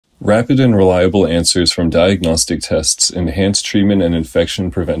Rapid and reliable answers from diagnostic tests enhance treatment and infection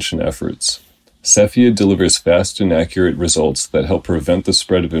prevention efforts. Cepheid delivers fast and accurate results that help prevent the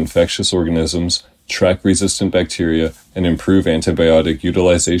spread of infectious organisms, track resistant bacteria, and improve antibiotic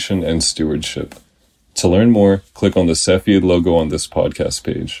utilization and stewardship. To learn more, click on the Cepheid logo on this podcast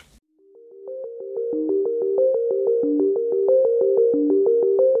page.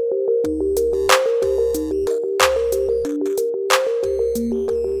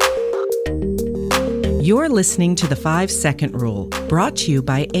 You're listening to the 5-Second Rule, brought to you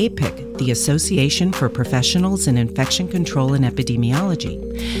by APIC, the Association for Professionals in Infection Control and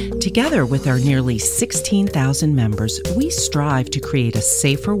Epidemiology. Together with our nearly 16,000 members, we strive to create a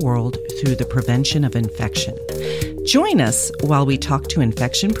safer world through the prevention of infection. Join us while we talk to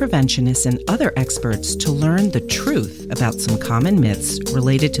infection preventionists and other experts to learn the truth about some common myths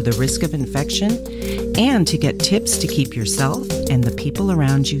related to the risk of infection and to get tips to keep yourself and the people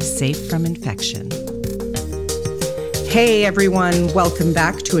around you safe from infection. Hey everyone, welcome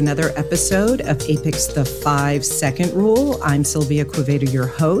back to another episode of APIC's The 5-Second Rule. I'm Silvia Quevedo, your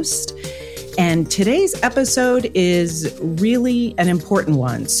host, and today's episode is really an important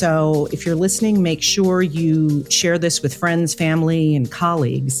one. So if you're listening, make sure you share this with friends, family, and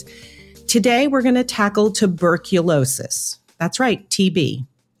colleagues. Today we're going to tackle tuberculosis. That's right, TB.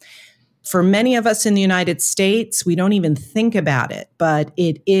 For many of us in the United States, we don't even think about it, but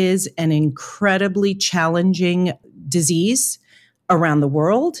it is an incredibly challenging disease around the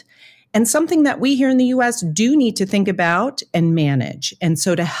world and something that we here in the U.S. do need to think about and manage. And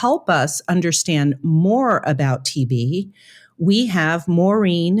so to help us understand more about TB, we have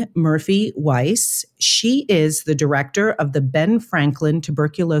Maureen Murphy-Weiss. She is the director of the Ben Franklin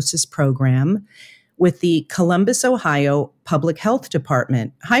Tuberculosis Program with the Columbus, Ohio Public Health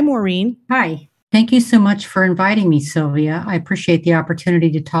Department. Hi, Maureen. Hi. Thank you so much for inviting me, Silvia. I appreciate the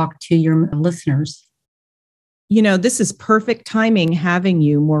opportunity to talk to your listeners. You know, this is perfect timing having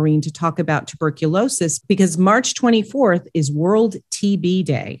you, Maureen, to talk about tuberculosis because March 24th is World TB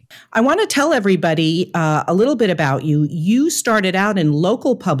Day. I want to tell everybody a little bit about you. You started out in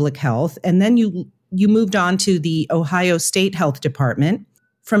local public health, and then you moved on to the Ohio State Health Department.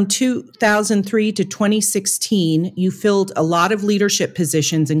 From 2003 to 2016, you filled a lot of leadership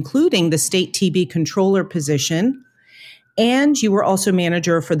positions, including the state TB controller position, and you were also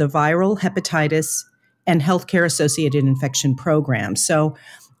manager for the viral hepatitis and healthcare-associated infection program. So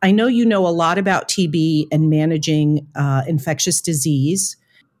I know you know a lot about TB and managing infectious disease.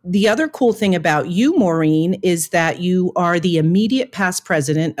 The other cool thing about you, Maureen, is that you are the immediate past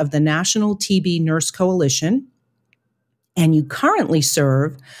president of the National TB Nurse Coalition, and you currently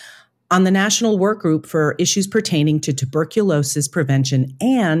serve on the National Work Group for issues pertaining to tuberculosis prevention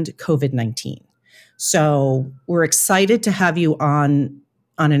and COVID-19. So we're excited to have you on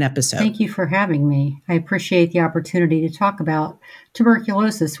an episode. Thank you for having me. I appreciate the opportunity to talk about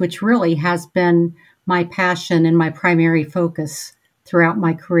tuberculosis, which really has been my passion and my primary focus throughout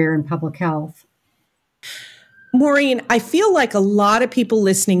my career in public health. Maureen, I feel like a lot of people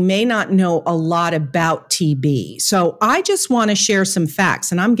listening may not know a lot about TB. So I just want to share some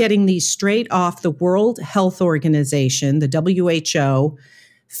facts, and I'm getting these straight off the World Health Organization, the WHO,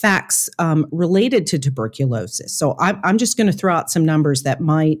 facts related to tuberculosis. So I'm just going to throw out some numbers that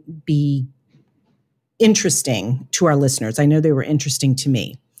might be interesting to our listeners. I know they were interesting to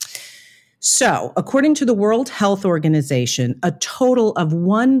me. So according to the World Health Organization, a total of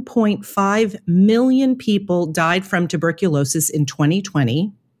 1.5 million people died from tuberculosis in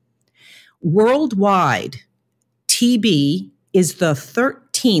 2020. Worldwide, TB is the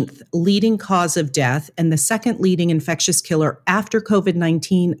 13th leading cause of death and the second leading infectious killer after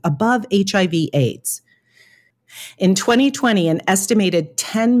COVID-19, above HIV/AIDS. In 2020, an estimated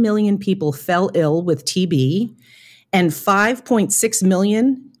 10 million people fell ill with TB, and 5.6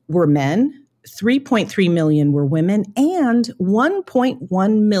 million were men, 3.3 million were women, and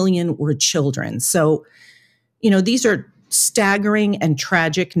 1.1 million were children. So, you know, these are staggering and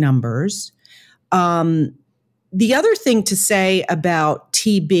tragic numbers. The other thing to say about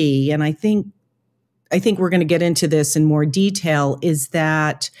TB, and I think we're going to get into this in more detail, is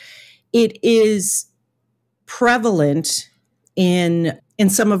that it is prevalent in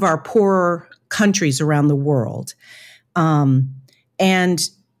some of our poorer countries around the world. And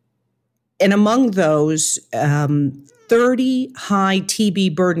among those, 30 high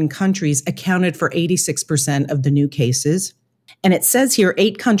TB burden countries accounted for 86% of the new cases. And it says here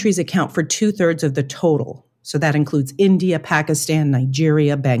 8 countries account for 2/3 of the total. So that includes India, Pakistan,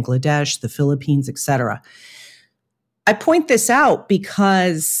 Nigeria, Bangladesh, the Philippines, etc. I point this out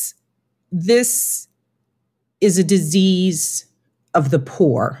because this is a disease of the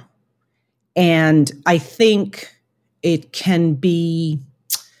poor. And I think it can be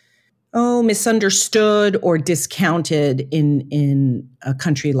misunderstood or discounted in a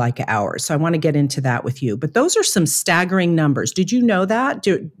country like ours. So I want to get into that with you. But those are some staggering numbers. Did you know that?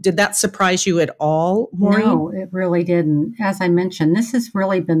 Did that surprise you at all, Maureen? No, it really didn't. As I mentioned, this has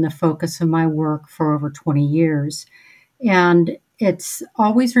really been the focus of my work for over 20 years. And it's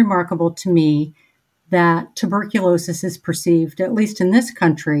always remarkable to me that tuberculosis is perceived, at least in this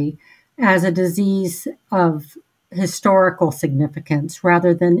country, as a disease of historical significance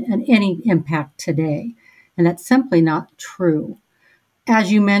rather than any impact today. And that's simply not true.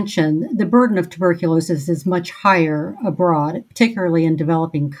 As you mentioned, the burden of tuberculosis is much higher abroad, particularly in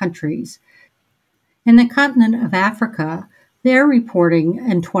developing countries. In the continent of Africa, their reporting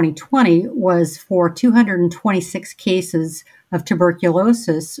in 2020 was for 226 cases of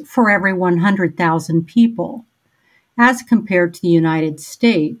tuberculosis for every 100,000 people, as compared to the United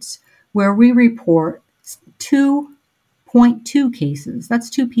States, where we report 2.2 cases. That's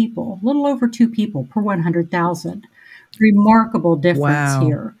 2 people, a little over 2 people per 100,000. Remarkable difference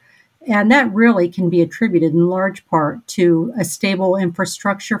here. And that really can be attributed in large part to a stable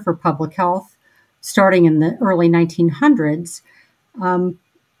infrastructure for public health starting in the early 1900s and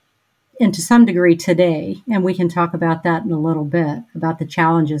to some degree today. And we can talk about that in a little bit, about the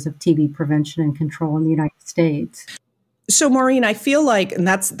challenges of TB prevention and control in the United States. So, Maureen, I feel like, and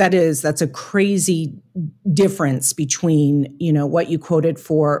that's a crazy difference between, what you quoted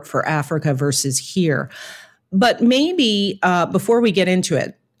for Africa versus here. But maybe before we get into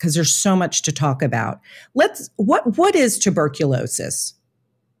it, because there's so much to talk about, what is tuberculosis?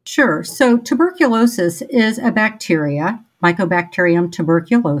 Sure. So tuberculosis is a bacteria, Mycobacterium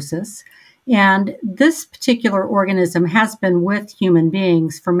tuberculosis. And this particular organism has been with human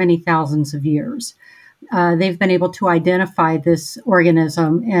beings for many thousands of years. They've been able to identify this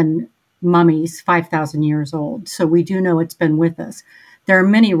organism in mummies 5,000 years old. So we do know it's been with us. There are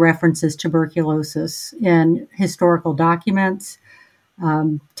many references to tuberculosis in historical documents.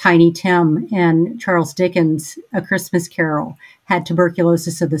 Tiny Tim and Charles Dickens' A Christmas Carol had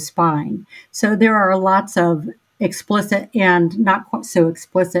tuberculosis of the spine. So there are lots of explicit and not quite so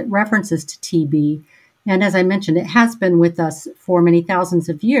explicit references to TB. And as I mentioned, it has been with us for many thousands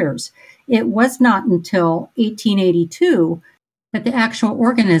of years. It was not until 1882 that the actual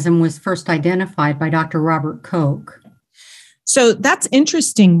organism was first identified by Dr. Robert Koch. So that's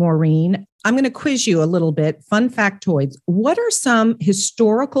interesting, Maureen. I'm going to quiz you a little bit. Fun factoids. What are some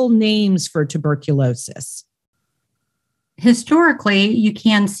historical names for tuberculosis? Historically, you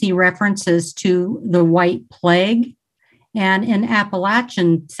can see references to the White Plague. And in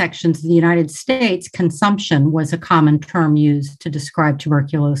Appalachian sections of the United States, consumption was a common term used to describe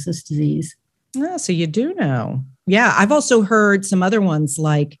tuberculosis disease. Oh, so you do know. Yeah, I've also heard some other ones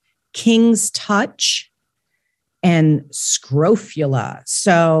like King's Touch and scrofula.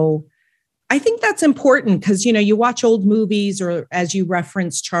 So I think that's important because, you watch old movies or as you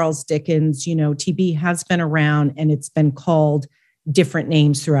referenced Charles Dickens, TB has been around and it's been called different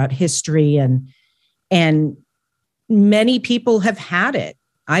names throughout history and many people have had it.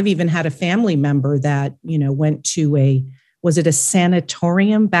 I've even had a family member that, went to was it a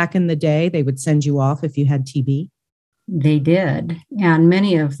sanatorium back in the day? They would send you off if you had TB. They did. And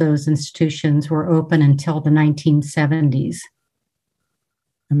many of those institutions were open until the 1970s.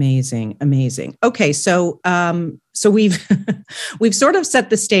 Amazing. Okay, so we've we've sort of set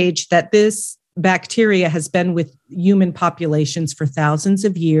the stage that this bacteria has been with human populations for thousands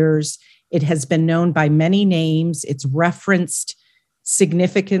of years. It has been known by many names. It's referenced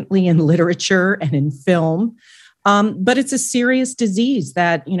significantly in literature and in film. But it's a serious disease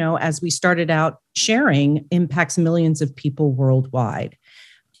that, as we started out sharing, impacts millions of people worldwide.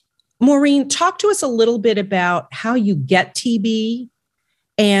 Maureen, talk to us a little bit about how you get TB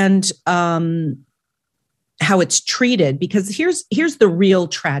and how it's treated, because here's the real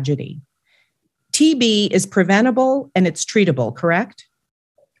tragedy. TB is preventable and it's treatable, correct?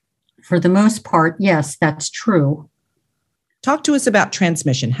 For the most part, yes, that's true. Talk to us about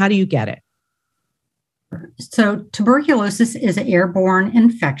transmission. How do you get it? So tuberculosis is an airborne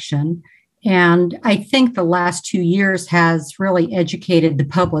infection. And I think the last 2 years has really educated the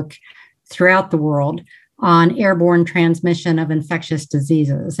public throughout the world on airborne transmission of infectious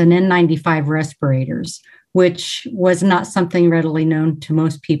diseases and N95 respirators, which was not something readily known to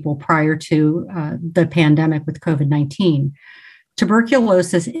most people prior to the pandemic with COVID-19.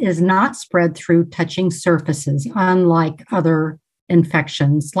 Tuberculosis is not spread through touching surfaces, unlike other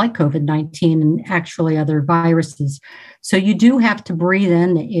infections like COVID-19 and actually other viruses. So you do have to breathe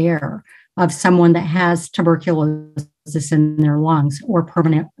in the air of someone that has tuberculosis in their lungs, or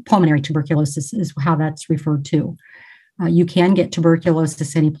permanent pulmonary tuberculosis is how that's referred to. You can get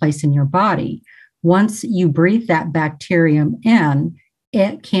tuberculosis any place in your body. Once you breathe that bacterium in,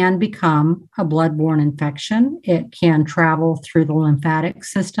 it can become a bloodborne infection. It can travel through the lymphatic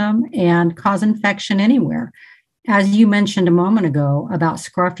system and cause infection anywhere. As you mentioned a moment ago about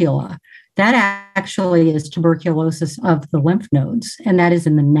scrofula, that actually is tuberculosis of the lymph nodes, and that is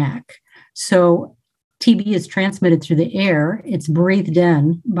in the neck. So TB is transmitted through the air. It's breathed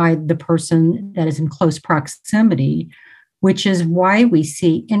in by the person that is in close proximity, which is why we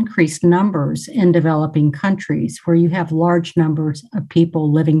see increased numbers in developing countries where you have large numbers of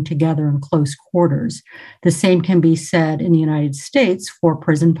people living together in close quarters. The same can be said in the United States for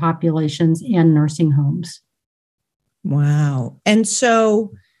prison populations and nursing homes. Wow. And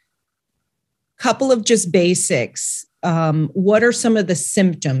so, couple of just basics. What are some of the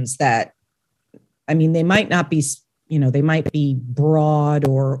symptoms that, they might not be, they might be broad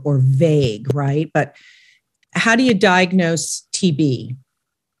or vague, right? But how do you diagnose TB?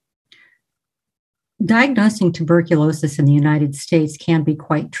 Diagnosing tuberculosis in the United States can be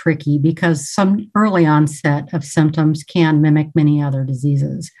quite tricky because some early onset of symptoms can mimic many other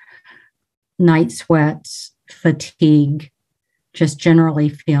diseases. Night sweats, fatigue, just generally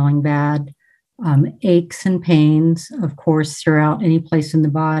feeling bad, aches and pains, of course, throughout any place in the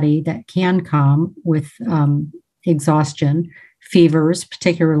body that can come with exhaustion, fevers,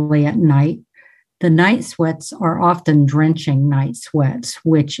 particularly at night. The night sweats are often drenching night sweats,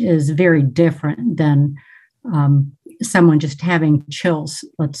 which is very different than someone just having chills,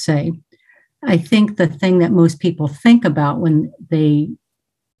 let's say. I think the thing that most people think about when they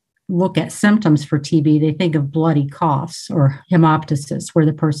look at symptoms for TB, they think of bloody coughs or hemoptysis, where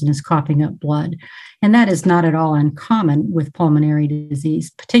the person is coughing up blood. And that is not at all uncommon with pulmonary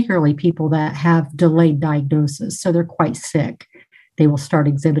disease, particularly people that have delayed diagnosis. So they're quite sick. They will start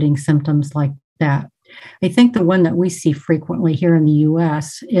exhibiting symptoms like that. I think the one that we see frequently here in the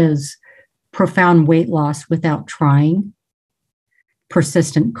US is profound weight loss without trying,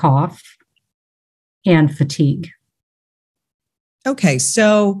 persistent cough, and fatigue. Okay,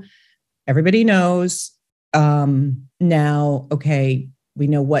 so everybody knows now, okay, we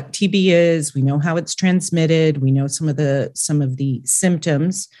know what TB is, we know how it's transmitted, we know some of the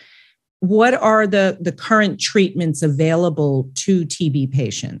symptoms. What are the current treatments available to TB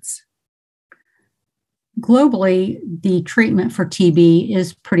patients? Globally, the treatment for TB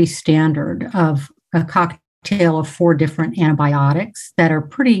is pretty standard, of a cocktail of 4 different antibiotics that are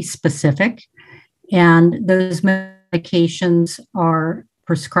pretty specific. And those medications are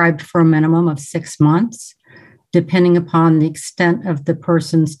prescribed for a minimum of 6 months, depending upon the extent of the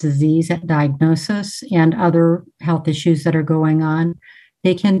person's disease at diagnosis and other health issues that are going on.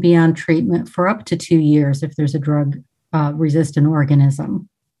 They can be on treatment for up to 2 years if there's a drug-resistant organism.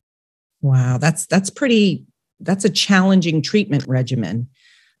 Wow, that's a challenging treatment regimen.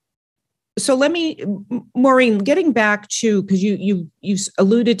 So let me, Maureen, getting back to, because you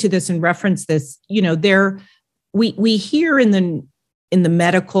alluded to this and referenced this, we hear in the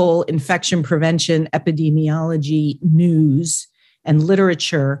medical infection prevention epidemiology news and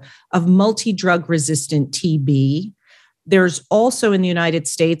literature of multi-drug resistant TB. There's also in the United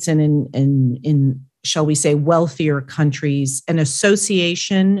States and in shall we say, wealthier countries, an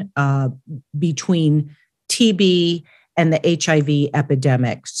association between TB and the HIV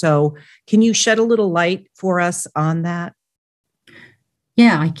epidemic. So can you shed a little light for us on that?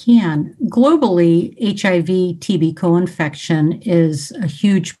 Yeah, I can. Globally, HIV-TB co-infection is a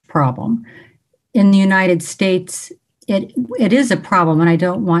huge problem. In the United States, it is a problem, and I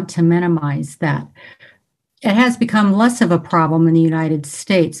don't want to minimize that. It has become less of a problem in the United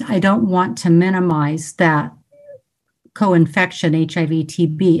States. I don't want to minimize that co-infection,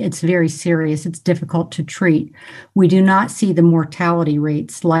 HIV-TB. It's very serious. It's difficult to treat. We do not see the mortality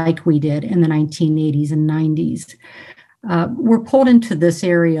rates like we did in the 1980s and 90s. We're pulled into this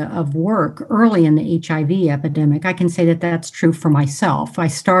area of work early in the HIV epidemic. I can say that that's true for myself. I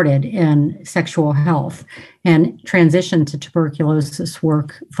started in sexual health and transitioned to tuberculosis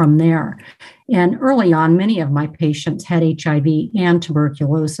work from there. And early on, many of my patients had HIV and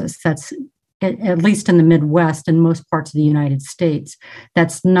tuberculosis. That's at least in the Midwest and most parts of the United States.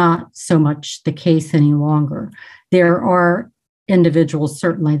 That's not so much the case any longer. There are individuals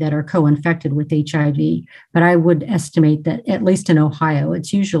certainly that are co-infected with HIV, but I would estimate that at least in Ohio,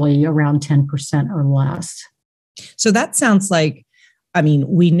 it's usually around 10% or less. So that sounds like,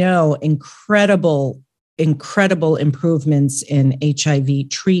 we know incredible incredible improvements in HIV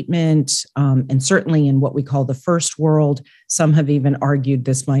treatment, and certainly in what we call the first world. Some have even argued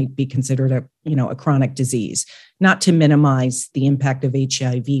this might be considered a chronic disease, not to minimize the impact of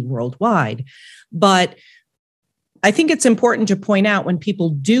HIV worldwide. But I think it's important to point out when people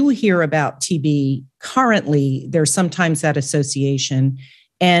do hear about TB currently, there's sometimes that association.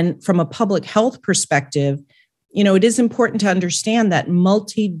 And from a public health perspective, it is important to understand that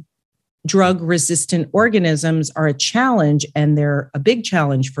multi-drug resistant organisms are a challenge, and they're a big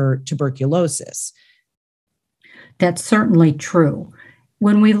challenge for tuberculosis. That's certainly true.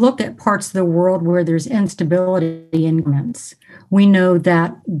 When we look at parts of the world where there's instability in governments, we know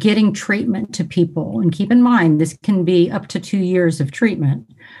that getting treatment to people, and keep in mind, this can be up to 2 years of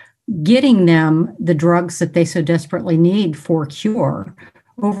treatment, getting them the drugs that they so desperately need for cure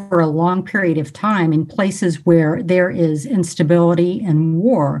over a long period of time in places where there is instability and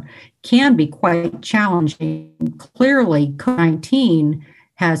war can be quite challenging. Clearly, COVID-19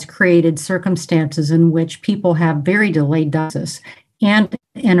 has created circumstances in which people have very delayed diagnosis and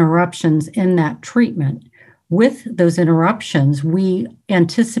interruptions in that treatment. With those interruptions, we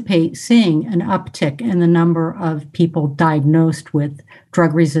anticipate seeing an uptick in the number of people diagnosed with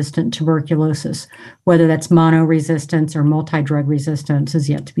drug-resistant tuberculosis. Whether that's mono-resistance or multi-drug resistance is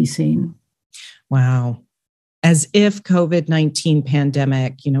yet to be seen. Wow. As if COVID-19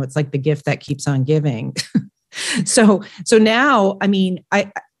 pandemic, it's like the gift that keeps on giving. So now,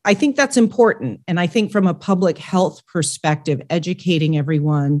 I think that's important. And I think from a public health perspective, educating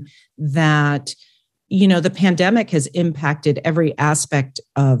everyone that the pandemic has impacted every aspect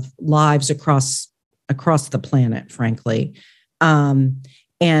of lives across the planet, frankly.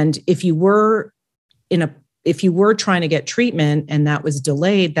 And if you were trying to get treatment and that was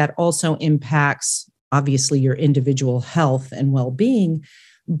delayed, that also impacts obviously your individual health and well-being.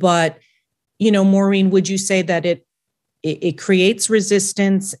 But, Maureen, would you say that it creates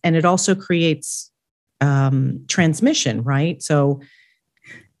resistance and it also creates transmission, right? So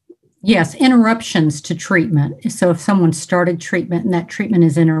yes, interruptions to treatment. So if someone started treatment and that treatment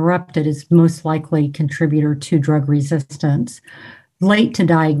is interrupted, is most likely contributor to drug resistance. Late to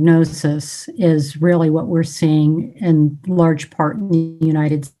diagnosis is really what we're seeing in large part in the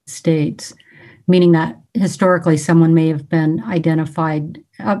United States, meaning that historically someone may have been identified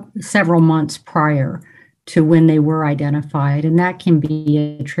several months prior to when they were identified. And that can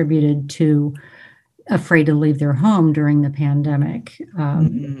be attributed to afraid to leave their home during the pandemic,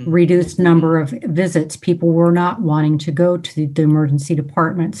 reduced number of visits. People were not wanting to go to the emergency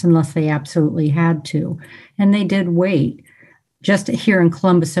departments unless they absolutely had to. And they did wait. Just here in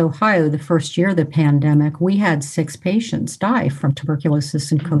Columbus, Ohio, the first year of the pandemic, we had 6 patients die from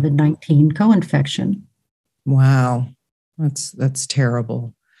tuberculosis and COVID-19 co-infection. Wow. That's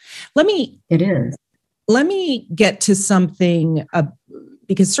terrible. It is. Let me get to something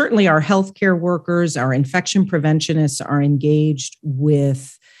because certainly our healthcare workers, our infection preventionists are engaged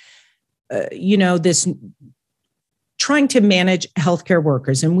with, this trying to manage healthcare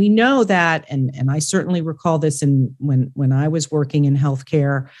workers. And we know that, and I certainly recall this when I was working in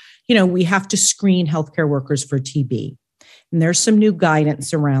healthcare, we have to screen healthcare workers for TB. And there's some new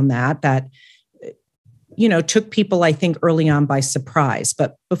guidance around that took people, I think, early on by surprise.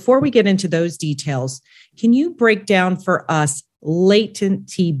 But before we get into those details, can you break down for us latent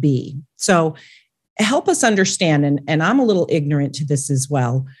TB? So help us understand, and I'm a little ignorant to this as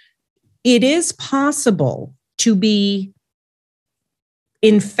well. It is possible to be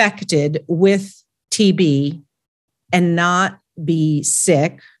infected with TB and not be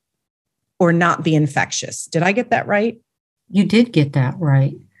sick or not be infectious. Did I get that right? You did get that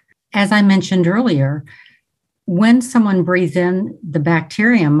right. As I mentioned earlier, when someone breathes in the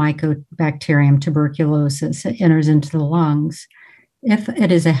bacterium, Mycobacterium tuberculosis, it enters into the lungs. If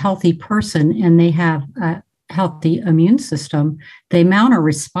it is a healthy person and they have a healthy immune system, they mount a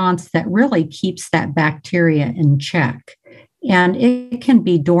response that really keeps that bacteria in check. And it can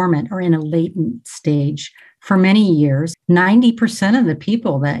be dormant or in a latent stage for many years. 90% of the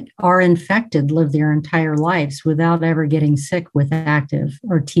people that are infected live their entire lives without ever getting sick with active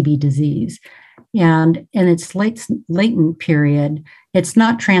or TB disease. And in its latent period, it's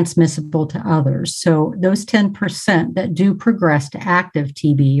not transmissible to others. So those 10% that do progress to active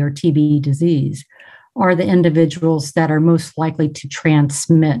TB or TB disease are the individuals that are most likely to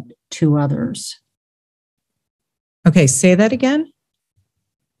transmit to others. Okay, say that again.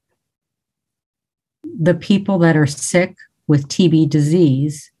 The people that are sick with TB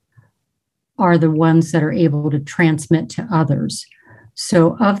disease are the ones that are able to transmit to others.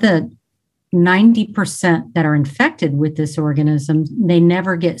 So of the 90% that are infected with this organism, they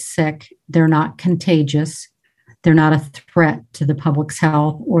never get sick. They're not contagious. They're not a threat to the public's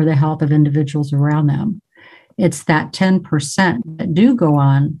health or the health of individuals around them. It's that 10% that do go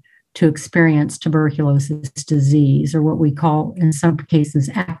on to experience tuberculosis disease, or what we call in some cases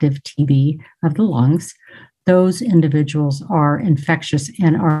active TB of the lungs. Those individuals are infectious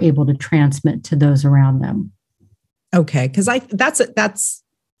and are able to transmit to those around them. Okay, because that's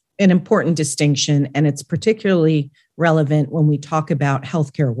an important distinction, and it's particularly relevant when we talk about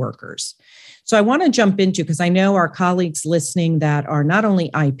healthcare workers. So I want to jump into, because I know our colleagues listening that are not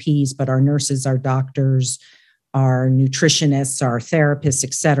only IPs, but our nurses, our doctors, our nutritionists, our therapists,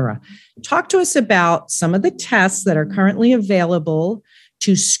 et cetera. Talk to us about some of the tests that are currently available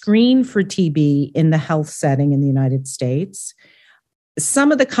to screen for TB in the health setting in the United States,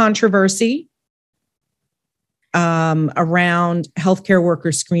 some of the controversy around healthcare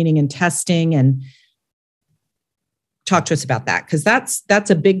worker screening and testing, and talk to us about that, because that's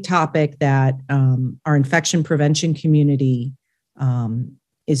a big topic that our infection prevention community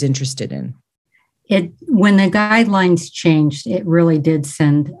is interested in. When the guidelines changed, it really did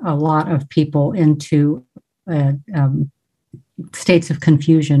send a lot of people into states of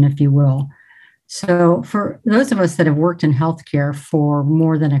confusion, if you will. So for those of us that have worked in healthcare for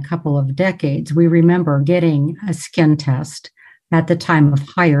more than a couple of decades, we remember getting a skin test at the time of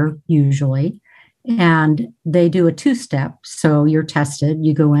hire, usually, and they do a two-step. So you're tested,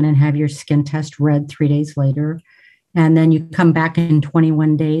 you go in and have your skin test read 3 days later, and then you come back in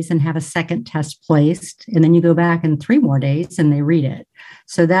 21 days and have a second test placed, and then you go back in 3 more days and they read it.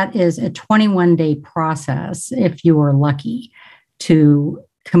 So that is a 21-day process, if you are lucky, to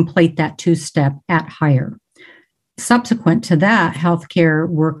complete that two-step at hire. Subsequent to that, healthcare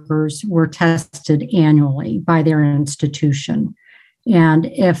workers were tested annually by their institution. And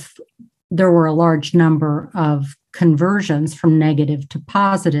if there were a large number of conversions from negative to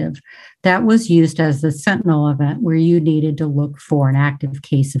positive, that was used as the sentinel event where you needed to look for an active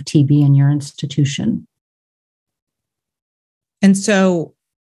case of TB in your institution. And so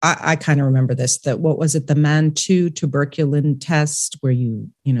I kind of remember this, that what was it, the MAN2 tuberculin test, where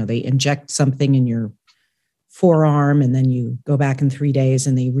they inject something in your forearm and then you go back in 3 days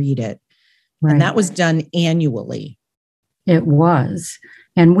and they read it. Right. And that was done annually. It was.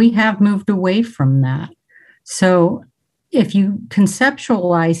 And we have moved away from that. So if you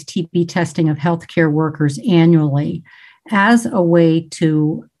conceptualize TB testing of healthcare workers annually as a way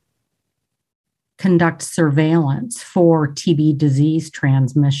to conduct surveillance for TB disease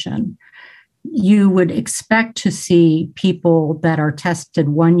transmission, you would expect to see people that are tested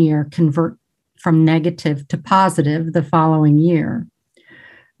 1 year convert from negative to positive the following year.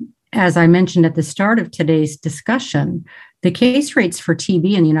 As I mentioned at the start of today's discussion, the case rates for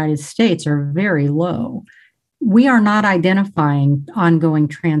TB in the United States are very low. We are not identifying ongoing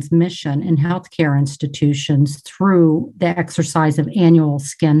transmission in healthcare institutions through the exercise of annual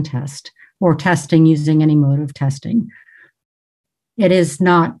skin test or testing using any mode of testing. It is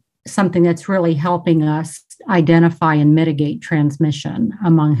not something that's really helping us identify and mitigate transmission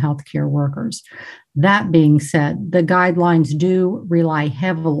among healthcare workers. That being said, the guidelines do rely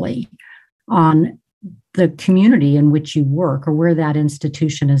heavily on the community in which you work or where that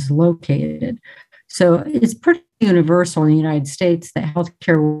institution is located. So it's pretty universal in the United States that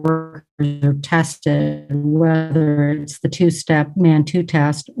healthcare workers are tested, whether it's the two-step MAN2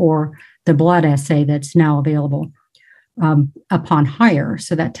 test or the blood assay that's now available upon hire.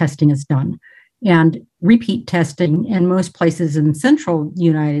 So that testing is done. And repeat testing in most places in central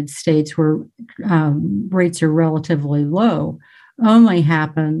United States where rates are relatively low only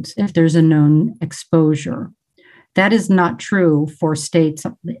happens if there's a known exposure. That is not true for states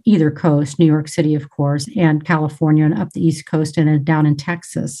up either coast, New York City, of course, and California and up the East Coast and down in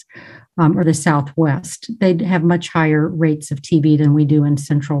Texas or the Southwest. They have much higher rates of TB than we do in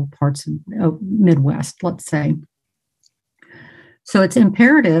central parts of Midwest, let's say. So it's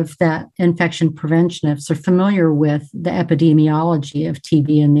imperative that infection preventionists are familiar with the epidemiology of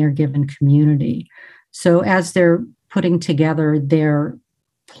TB in their given community. So as they're putting together their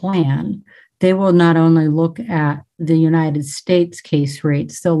plan, they will not only look at the United States case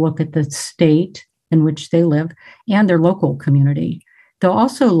rates, they'll look at the state in which they live and their local community. They'll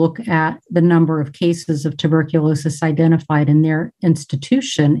also look at the number of cases of tuberculosis identified in their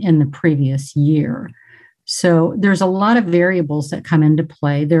institution in the previous year. So there's a lot of variables that come into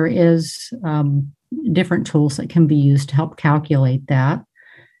play. There is different tools that can be used to help calculate that.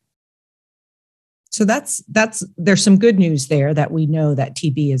 So there's some good news there that we know that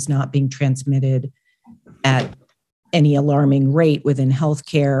TB is not being transmitted at any alarming rate within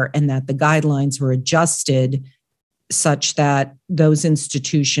healthcare, and that the guidelines were adjusted such that those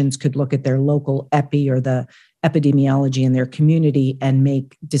institutions could look at their local epi or the epidemiology in their community and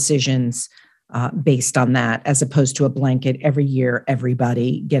make decisions based on that, as opposed to a blanket every year,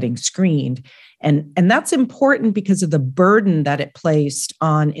 everybody getting screened. And that's important because of the burden that it placed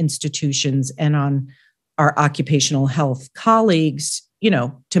on institutions and on our occupational health colleagues,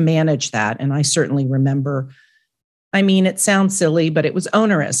 to manage that. And I certainly remember, it sounds silly, but it was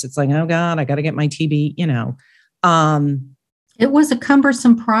onerous. It's like, oh God, I got to get my TB, It was a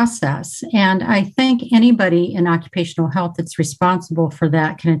cumbersome process. And I think anybody in occupational health that's responsible for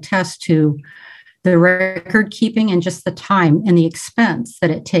that can attest to the record keeping and just the time and the expense that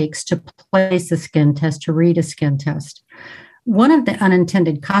it takes to place a skin test, to read a skin test. One of the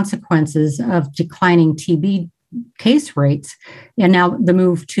unintended consequences of declining TB case rates, and now the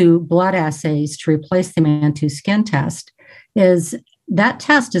move to blood assays to replace the Mantoux skin test, is that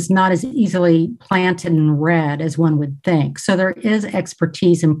test is not as easily planted and read as one would think. So there is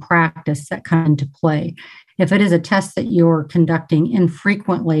expertise and practice that come into play. If it is a test that you're conducting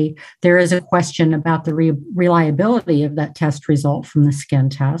infrequently, there is a question about the reliability of that test result from the skin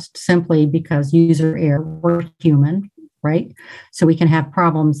test, simply because user error, we're human, right? So we can have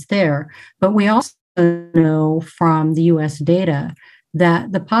problems there. But we also know from the US data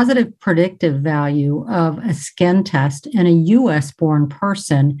that the positive predictive value of a skin test in a US-born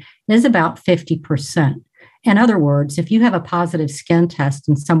person is about 50%. In other words, if you have a positive skin test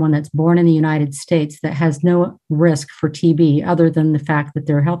in someone that's born in the United States that has no risk for TB other than the fact that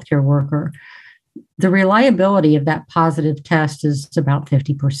they're a healthcare worker, the reliability of that positive test is about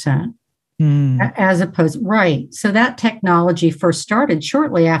 50%. As opposed, right. So that technology first started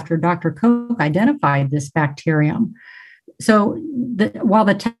shortly after Dr. Koch identified this bacterium. So while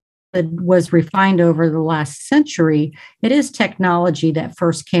the test was refined over the last century, it is technology that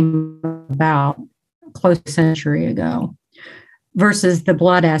first came about close to a century ago, versus the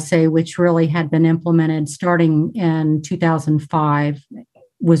blood assay, which really had been implemented starting in 2005,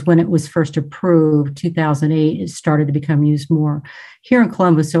 was when it was first approved. 2008, it started to become used more. Here in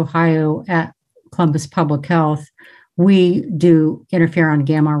Columbus, Ohio, at Columbus Public Health, we do interferon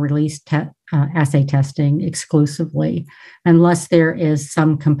gamma release assay testing exclusively, unless there is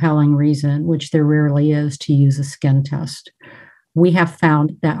some compelling reason, which there rarely is, to use a skin test. We have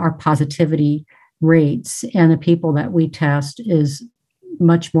found that our positivity rates and the people that we test is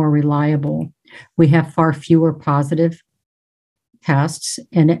much more reliable. We have far fewer positive tests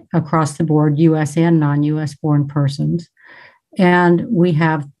and across the board, US and non-US born persons. And we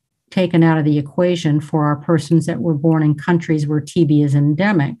have taken out of the equation for our persons that were born in countries where TB is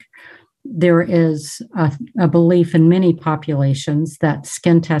endemic. There is a belief in many populations that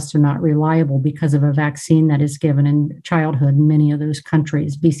skin tests are not reliable because of a vaccine that is given in childhood in many of those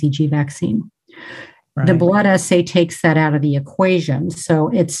countries, BCG vaccine. Right. The blood assay takes that out of the equation. So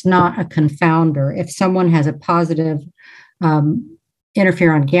it's not a confounder. If someone has a positive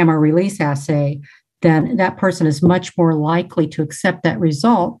interferon gamma release assay, then that person is much more likely to accept that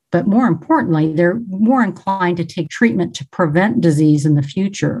result. But more importantly, they're more inclined to take treatment to prevent disease in the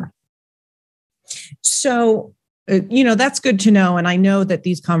future. So, that's good to know. And I know that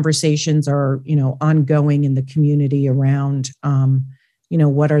these conversations are, ongoing in the community around,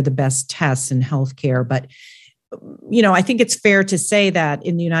 what are the best tests in healthcare. But, I think it's fair to say that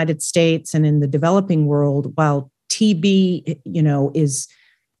in the United States and in the developing world, while TB, is,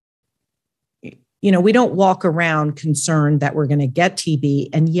 we don't walk around concerned that we're going to get TB,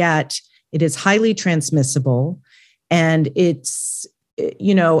 and yet it is highly transmissible. And it's,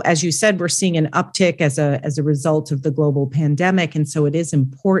 as you said, we're seeing an uptick as a result of the global pandemic. And so it is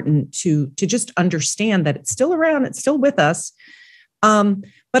important to just understand that it's still around, it's still with us.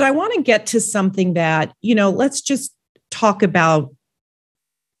 But I want to get to something that, let's just talk about,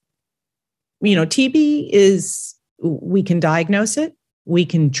 TB is, we can diagnose it, we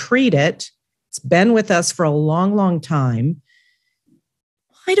can treat it. It's been with us for a long, long time.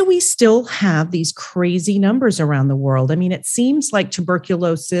 Why do we still have these crazy numbers around the world? I mean, it seems like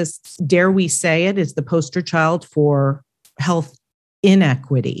tuberculosis, dare we say it, is the poster child for health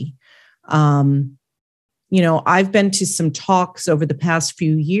inequity. I've been to some talks over the past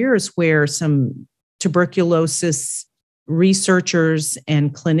few years where some tuberculosis researchers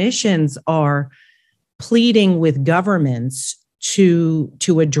and clinicians are pleading with governments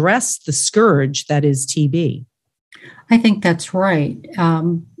to address the scourge that is TB. I think that's right.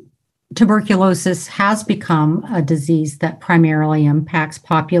 Tuberculosis has become a disease that primarily impacts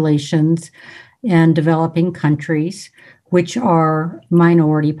populations in developing countries, which are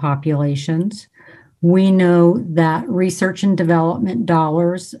minority populations. We know that research and development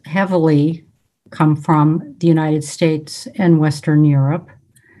dollars heavily come from the United States and Western Europe.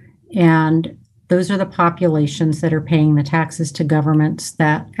 And those are the populations that are paying the taxes to governments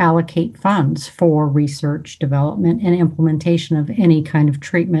that allocate funds for research, development, and implementation of any kind of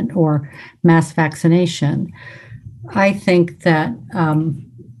treatment or mass vaccination. I think that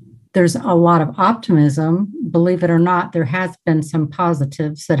there's a lot of optimism. Believe it or not, there has been some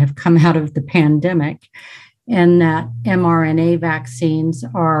positives that have come out of the pandemic, and that mRNA vaccines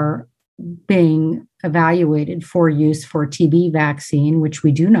are being evaluated for use for TB vaccine, which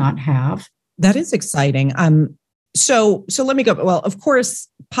we do not have. That is exciting. So let me go. Well, of course,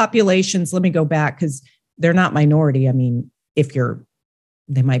 populations, let me go back because they're not minority. I mean,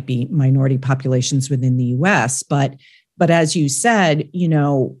 they might be minority populations within the US, but as you said,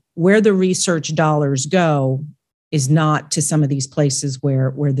 where the research dollars go is not to some of these places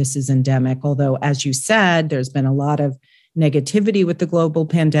where this is endemic. Although, as you said, there's been a lot of negativity with the global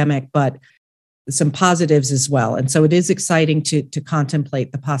pandemic, but some positives as well. And so it is exciting to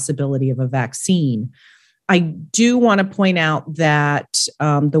contemplate the possibility of a vaccine. I do want to point out that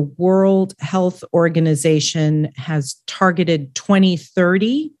the World Health Organization has targeted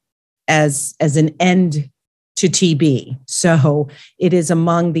 2030 as an end to TB. So it is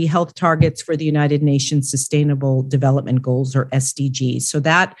among the health targets for the United Nations Sustainable Development Goals, or SDGs. So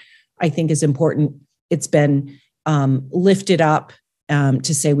that, I think, is important. It's been lifted up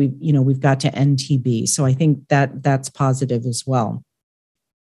to say we've got to end TB. So I think that's positive as well.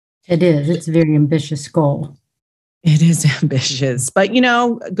 It is. It's a very ambitious goal. It is ambitious, but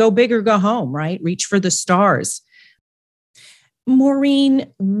go big or go home, right? Reach for the stars.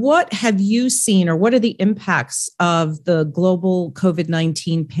 Maureen, what have you seen, or what are the impacts of the global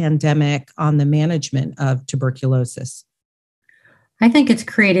COVID-19 pandemic on the management of tuberculosis? I think it's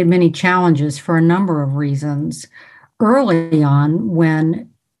created many challenges for a number of reasons. Early on,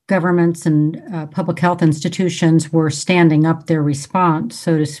 when governments and public health institutions were standing up their response,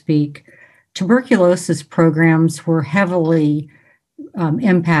 so to speak, tuberculosis programs were heavily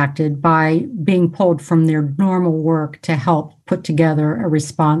impacted by being pulled from their normal work to help put together a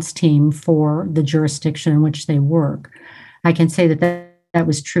response team for the jurisdiction in which they work. I can say that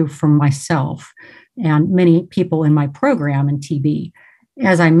was true for myself and many people in my program in TB.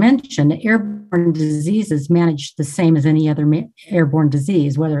 As I mentioned, airborne diseases managed the same as any other airborne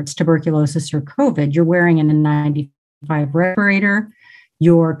disease, whether it's tuberculosis or COVID. You're wearing an N95 respirator.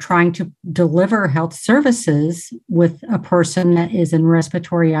 You're trying to deliver health services with a person that is in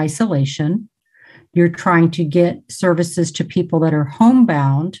respiratory isolation. You're trying to get services to people that are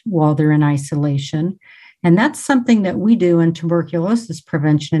homebound while they're in isolation. And that's something that we do in tuberculosis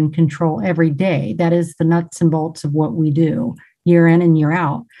prevention and control every day. That is the nuts and bolts of what we do, year in and year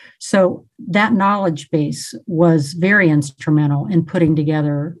out. So that knowledge base was very instrumental in putting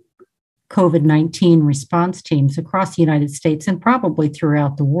together COVID-19 response teams across the United States and probably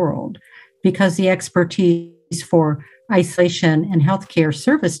throughout the world, because the expertise for isolation and healthcare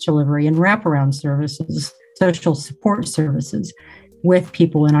service delivery and wraparound services, social support services with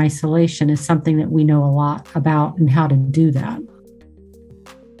people in isolation is something that we know a lot about and how to do that.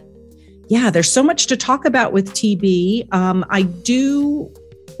 Yeah, there's so much to talk about with TB. I do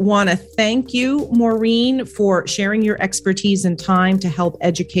want to thank you, Maureen, for sharing your expertise and time to help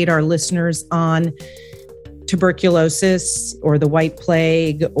educate our listeners on tuberculosis, or the white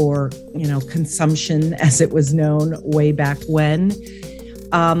plague, or consumption as it was known way back when.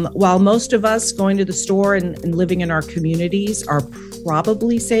 While most of us going to the store and living in our communities are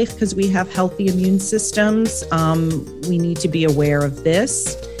probably safe because we have healthy immune systems, we need to be aware of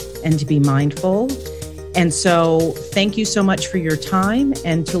this and to be mindful. And so thank you so much for your time.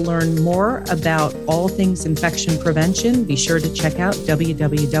 And to learn more about all things infection prevention, be sure to check out www.apic.org.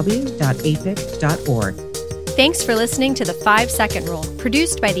 Thanks for listening to the 5-Second Rule,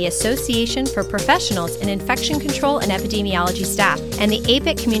 produced by the Association for Professionals in Infection Control and Epidemiology staff and the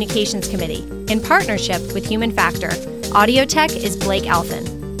APIC Communications Committee, in partnership with Human Factor. Audio tech is Blake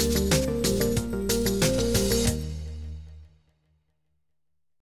Alphin.